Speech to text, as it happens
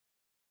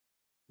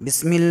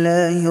بسم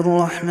الله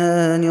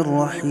الرحمن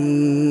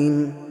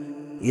الرحيم.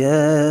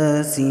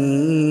 ياسين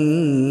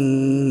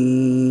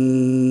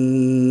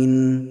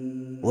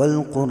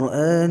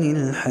والقرآن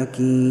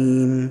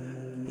الحكيم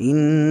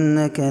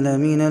إنك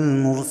لمن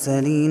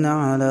المرسلين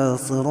على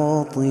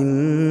صراط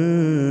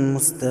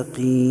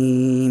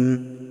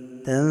مستقيم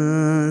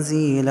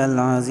تنزيل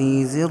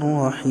العزيز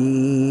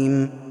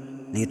الرحيم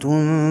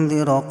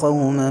لتنذر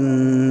قوما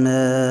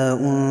ما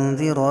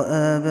أنذر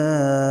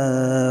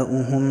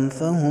آباؤهم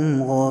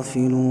فهم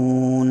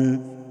غافلون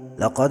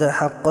لقد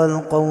حق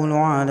القول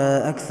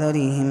على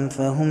أكثرهم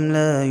فهم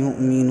لا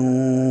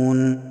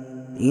يؤمنون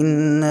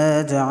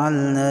إنا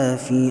جعلنا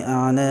في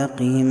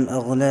أعناقهم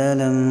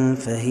أغلالا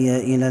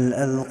فهي إلى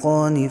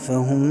الأذقان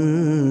فهم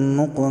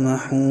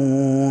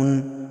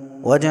مقمحون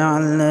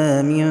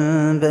وجعلنا من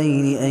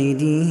بين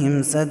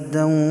أيديهم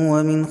سدا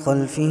ومن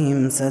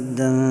خلفهم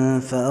سدا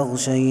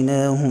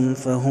فأغشيناهم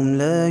فهم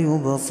لا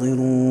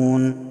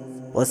يبصرون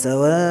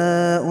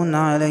وسواء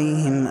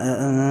عليهم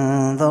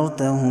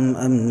أأنذرتهم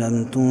أم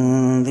لم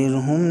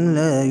تنذرهم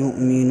لا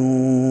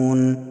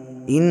يؤمنون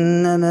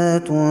إنما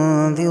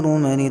تنذر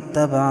من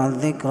اتبع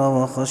الذكر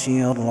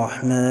وخشي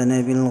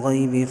الرحمن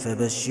بالغيب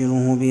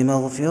فبشره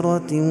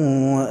بمغفرة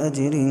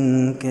وأجر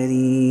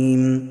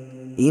كريم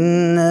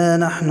إنا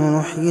نحن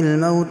نحيي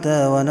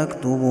الموتى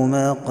ونكتب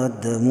ما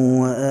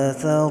قدموا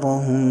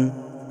وآثارهم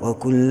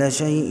وكل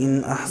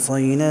شيء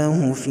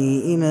أحصيناه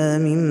في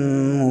إمام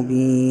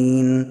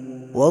مبين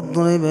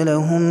واضرب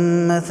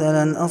لهم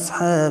مثلا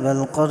أصحاب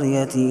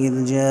القرية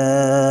إذ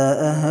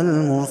جاءها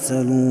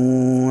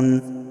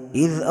المرسلون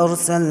إذ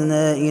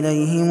أرسلنا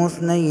إليهم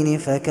اثنين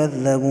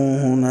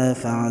فكذبوهما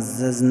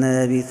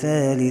فعززنا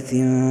بثالث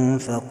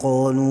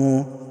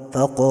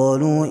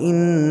فقالوا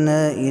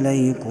إنا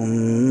إليكم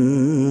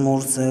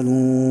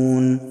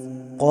مرسلون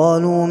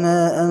قالوا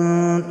ما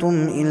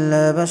أنتم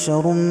إلا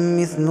بشر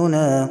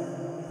مثلنا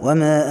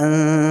وما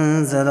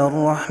أنزل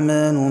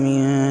الرحمن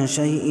من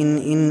شيء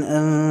إن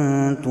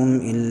أنتم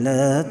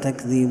إلا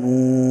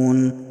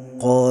تكذبون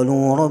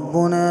قالوا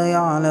ربنا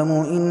يعلم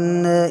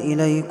إنا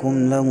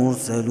إليكم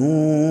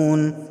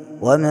لمرسلون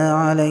وما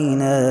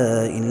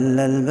علينا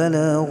إلا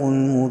البلاغ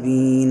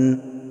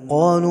المبين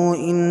قالوا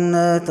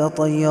إنا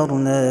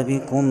تطيرنا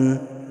بكم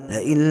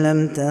لئن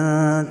لم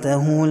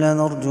تنتهوا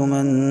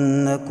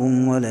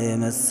لنرجمنكم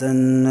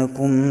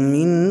وليمسنكم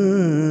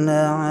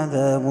منا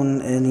عذاب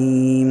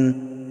أليم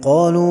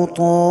قالوا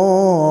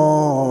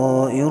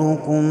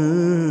طائركم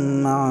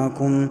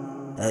معكم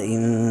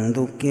أئن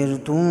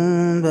ذكرتم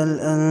بل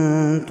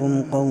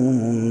أنتم قوم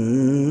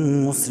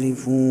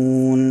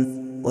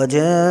مسرفون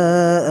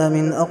وجاء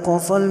من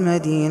أقصى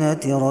المدينة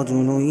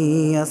رجل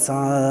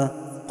يسعى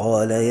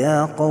قال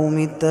يا قوم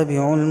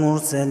اتبعوا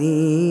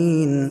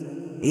المرسلين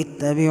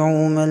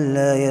اتبعوا من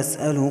لا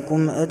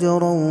يسألكم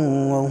أجرا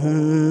وهم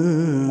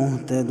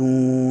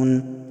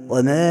مهتدون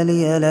وما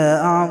لي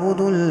لا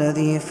أعبد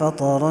الذي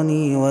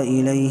فطرني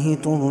وإليه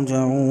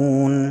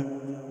ترجعون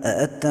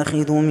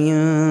أأتخذ من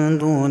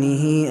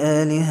دونه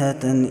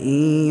آلهة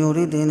إن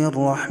يردني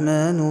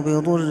الرحمن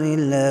بضر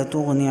لا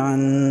تغن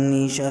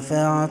عني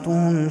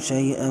شفاعتهم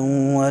شيئا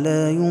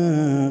ولا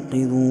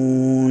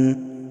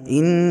ينقذون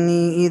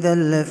إني إذا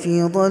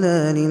لفي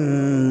ضلال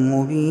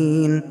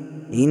مبين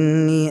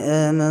إني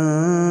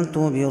آمنت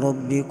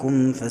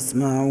بربكم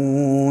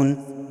فاسمعون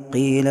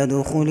قيل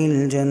ادخل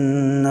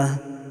الجنة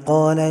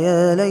قال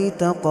يا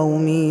ليت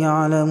قومي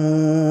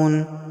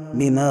يعلمون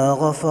بما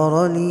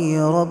غفر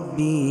لي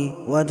ربي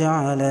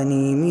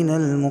وجعلني من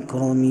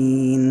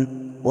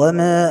المكرمين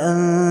وما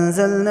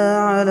أنزلنا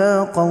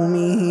على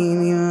قومه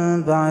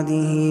من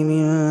بعده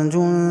من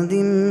جند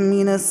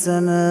من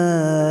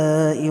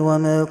السماء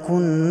وما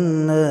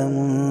كنا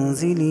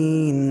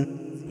منزلين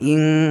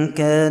إن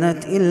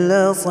كانت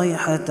إلا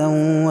صيحة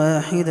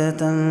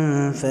واحدة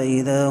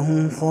فإذا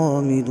هم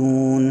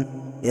خامدون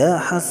يا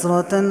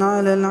حسرة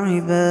على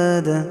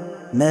العباد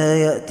ما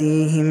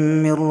يأتيهم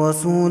من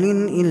رسول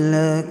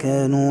إلا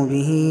كانوا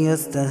به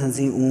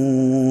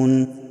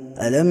يستهزئون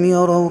ألم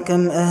يروا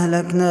كم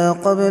أهلكنا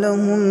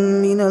قبلهم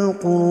من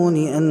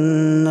القرون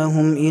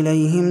أنهم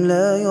إليهم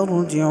لا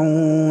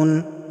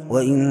يرجعون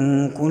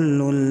وإن كل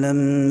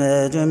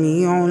لما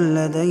جميع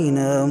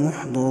لدينا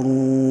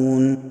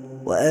محضرون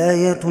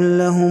وآية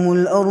لهم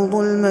الأرض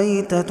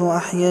الميتة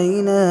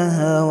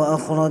أحييناها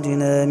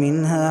وأخرجنا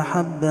منها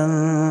حبا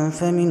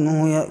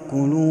فمنه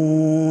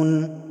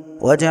يأكلون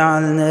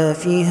وجعلنا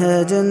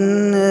فيها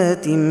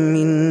جنات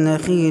من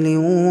نخيل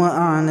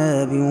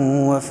وأعناب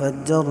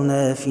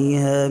وفجرنا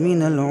فيها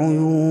من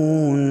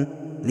العيون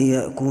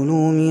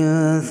ليأكلوا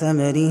من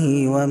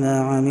ثمره وما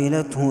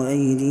عملته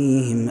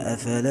أيديهم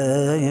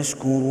أفلا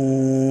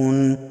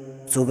يشكرون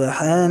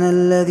سبحان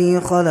الذي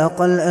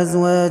خلق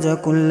الأزواج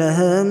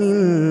كلها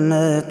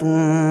مما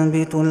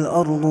تنبت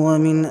الأرض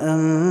ومن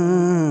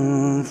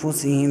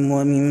أنفسهم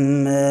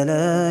ومما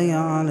لا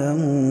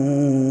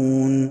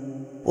يعلمون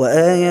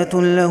وآية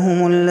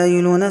لهم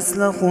الليل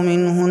نسلخ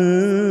منه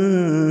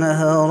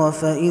النهار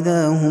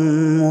فإذا هم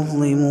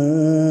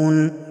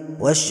مظلمون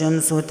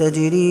والشمس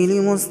تجري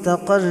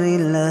لمستقر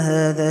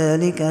لها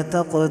ذلك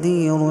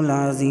تقدير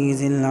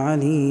العزيز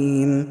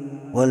العليم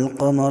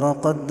والقمر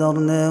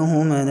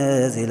قدرناه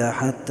منازل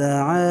حتى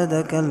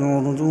عاد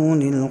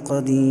كالعرجون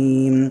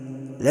القديم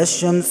لا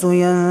الشمس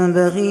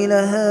ينبغي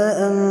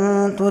لها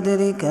أن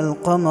تدرك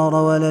القمر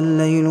ولا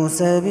الليل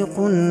سابق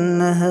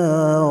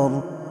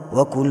النهار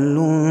وكل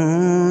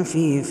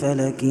في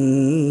فلك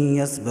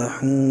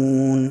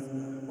يسبحون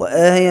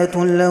وآية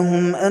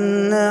لهم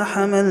أنا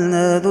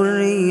حملنا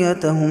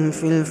ذريتهم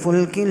في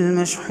الفلك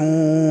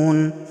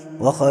المشحون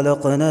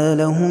وخلقنا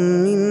لهم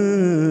من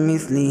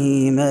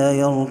مثله ما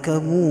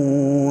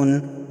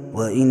يركبون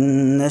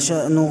وإن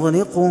نشأ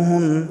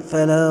نغرقهم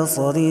فلا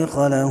صريخ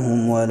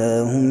لهم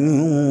ولا هم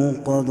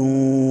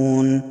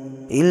ينقذون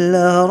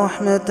إلا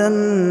رحمة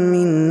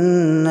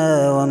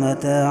منا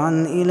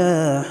ومتاعا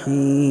إلى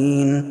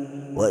حين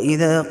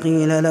وإذا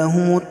قيل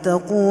لهم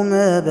اتقوا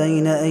ما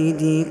بين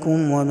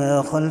أيديكم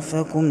وما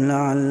خلفكم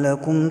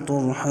لعلكم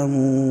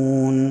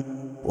ترحمون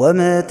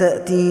وما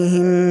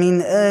تأتيهم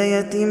من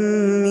آية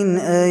من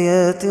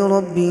آيات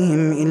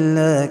ربهم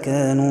إلا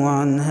كانوا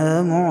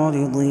عنها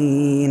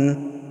معرضين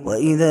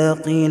وإذا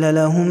قيل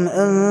لهم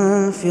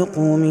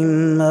أنفقوا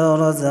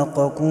مما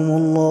رزقكم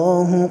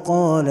الله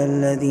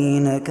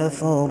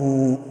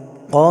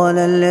قال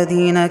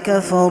الذين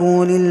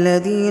كفروا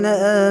للذين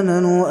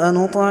آمنوا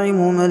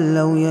أنطعم من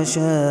لو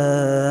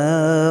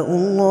يشاء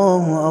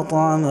الله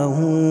أطعمه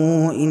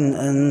إن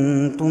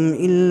أنتم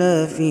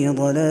إلا في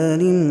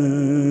ضلال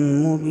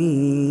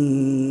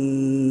مبين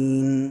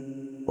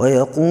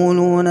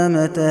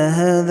ويقولون متى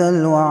هذا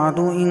الوعد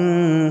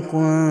إن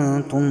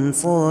كنتم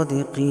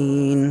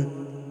صادقين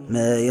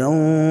ما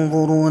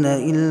ينظرون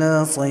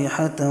إلا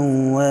صيحة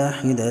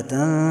واحدة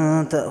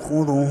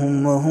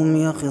تأخذهم وهم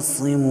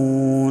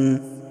يخصمون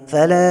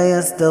فلا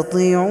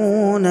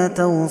يستطيعون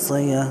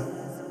توصية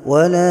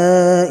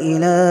ولا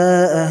إلى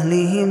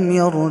أهلهم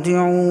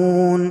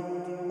يرجعون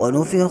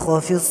ونفخ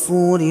في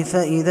الصور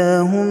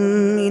فإذا هم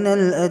من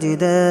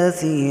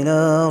الأجداث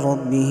إلى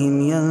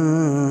ربهم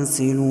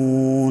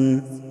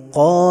ينسلون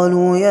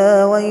قالوا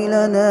يا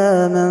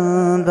ويلنا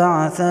من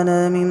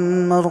بعثنا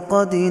من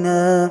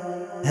مرقدنا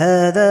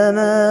هذا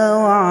ما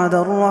وعد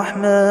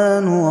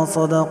الرحمن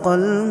وصدق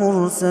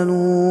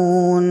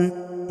المرسلون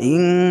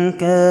إن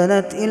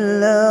كانت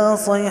إلا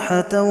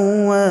صيحة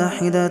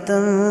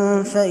واحدة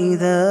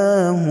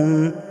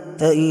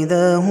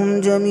فإذا هم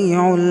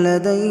جميع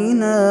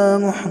لدينا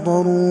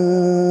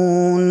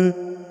محضرون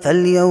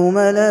فاليوم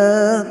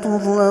لا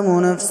تظلم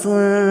نفس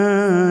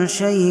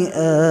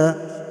شيئا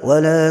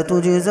ولا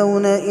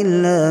تجزون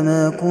إلا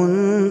ما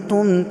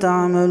كنتم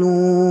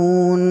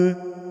تعملون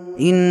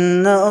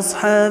إن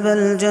أصحاب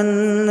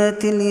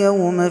الجنة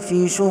اليوم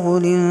في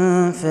شغل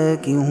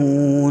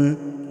فاكهون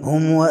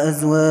هم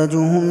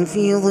وأزواجهم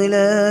في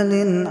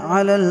ظلال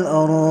على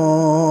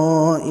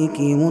الأرائك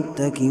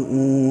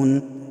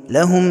متكئون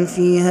لهم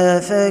فيها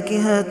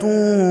فاكهة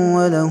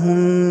ولهم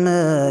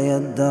ما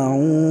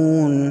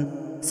يدعون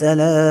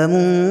سلام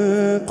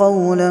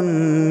قولا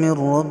من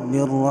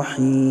رب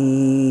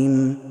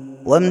رحيم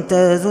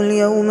وامتازوا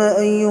اليوم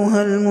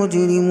أيها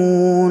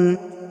المجرمون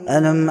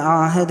ألم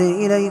أعهد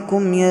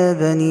إليكم يا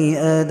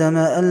بني آدم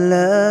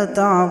ألا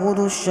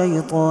تعبدوا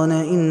الشيطان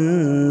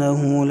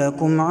إنه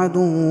لكم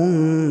عدو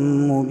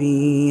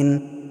مبين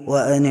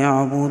وأن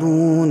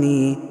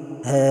اعبدوني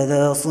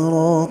هذا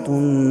صراط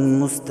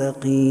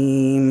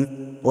مستقيم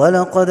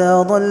ولقد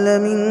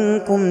أضل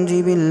منكم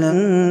جبلا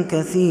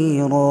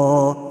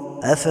كثيرا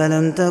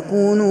أفلم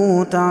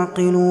تكونوا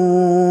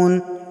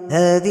تعقلون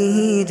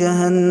هذه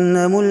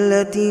جهنم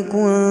التي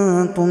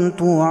كنتم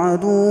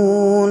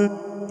توعدون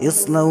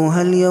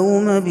اصلوها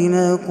اليوم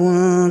بما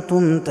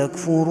كنتم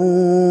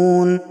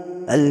تكفرون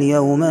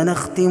اليوم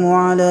نختم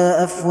على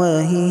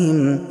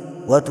أفواههم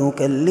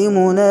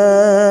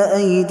وتكلمنا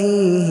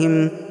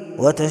أيديهم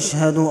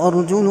وتشهد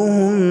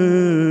أرجلهم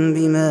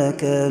بما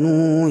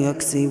كانوا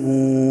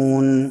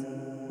يكسبون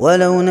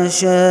ولو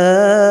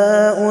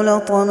نشاء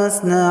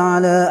لطمسنا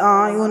على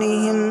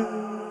أعينهم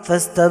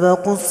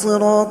فاستبقوا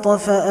الصراط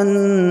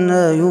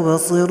فأنى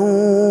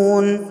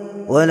يبصرون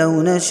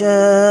ولو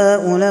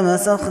نشاء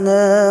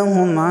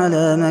لمسخناهم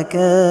على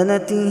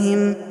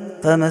مكانتهم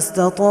فما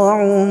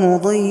استطاعوا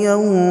مضيا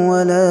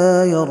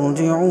ولا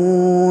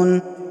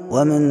يرجعون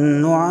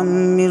ومن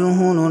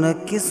نعمره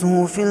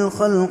ننكسه في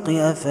الخلق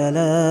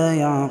أفلا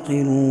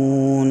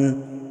يعقلون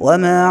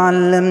وما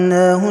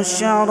علمناه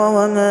الشعر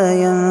وما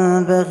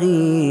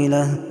ينبغي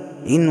له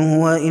إن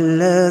هو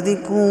إلا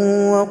ذكر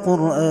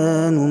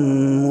وقرآن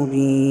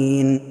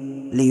مبين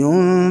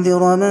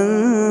لينذر من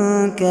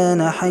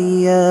كان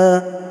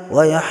حيا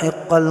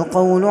ويحق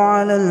القول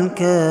على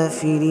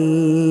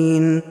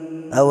الكافرين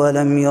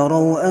أولم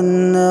يروا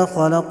أنا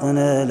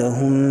خلقنا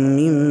لهم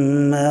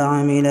مما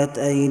عملت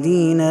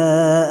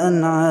أيدينا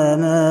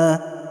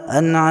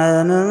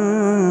أنعاما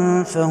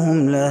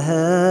فهم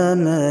لها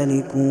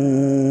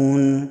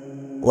مالكون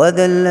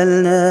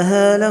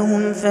وذللناها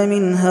لهم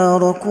فمنها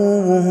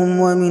ركوبهم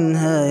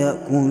ومنها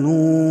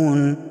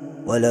يأكلون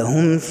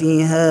ولهم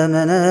فيها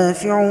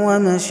منافع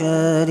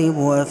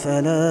ومشارب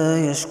أفلا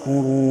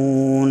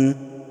يشكرون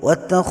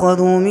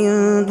واتخذوا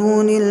من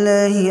دون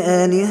الله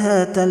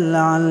آلهة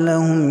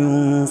لعلهم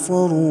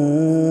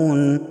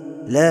ينصرون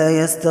لا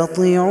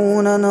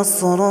يستطيعون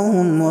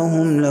نصرهم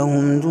وهم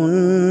لهم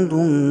جند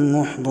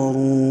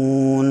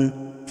محضرون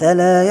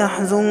فلا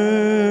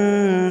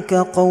يحزنك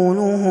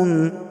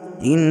قولهم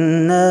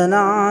إنا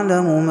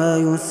نعلم ما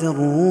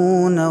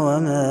يسرون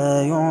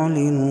وما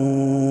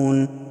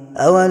يعلنون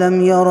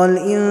أولم ير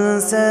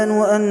الإنسان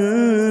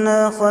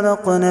أنا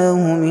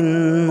خلقناه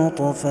من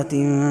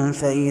نطفة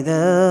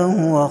فإذا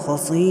هو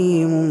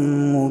خصيم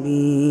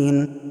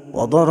مبين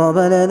وضرب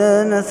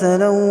لنا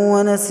مثلا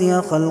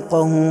ونسي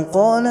خلقه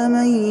قال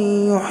من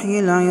يحيي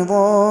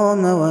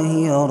العظام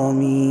وهي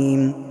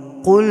رميم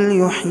قل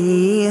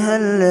يحييها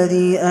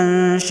الذي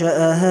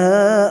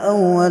أنشأها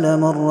أول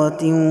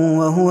مرة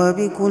وهو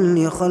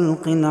بكل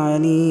خلق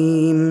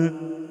عليم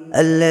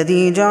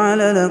الذي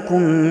جعل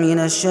لكم من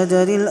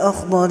الشجر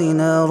الأخضر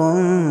نارا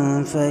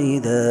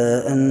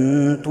فإذا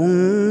أنتم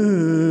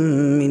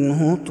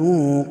منه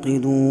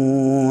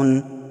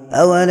توقدون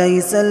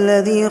أوليس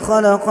الذي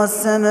خلق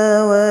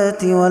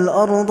السماوات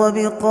والأرض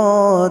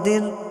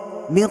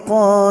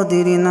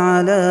بقادر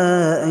على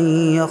أن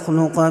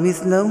يخلق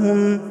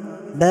مثلهم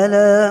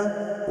بلى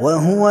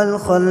وهو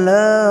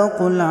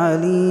الخلاق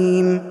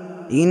العليم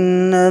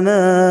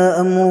إنما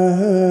أمره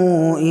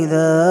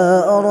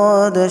إذا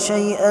أراد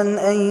شيئا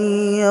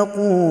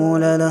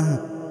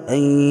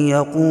أن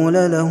يقول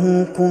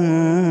له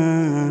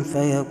كن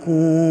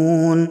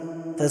فيكون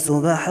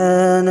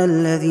فسبحان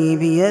الذي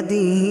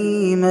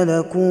بيده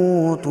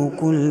ملكوت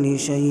كل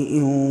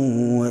شيء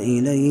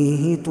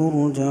وإليه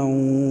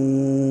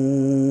ترجعون.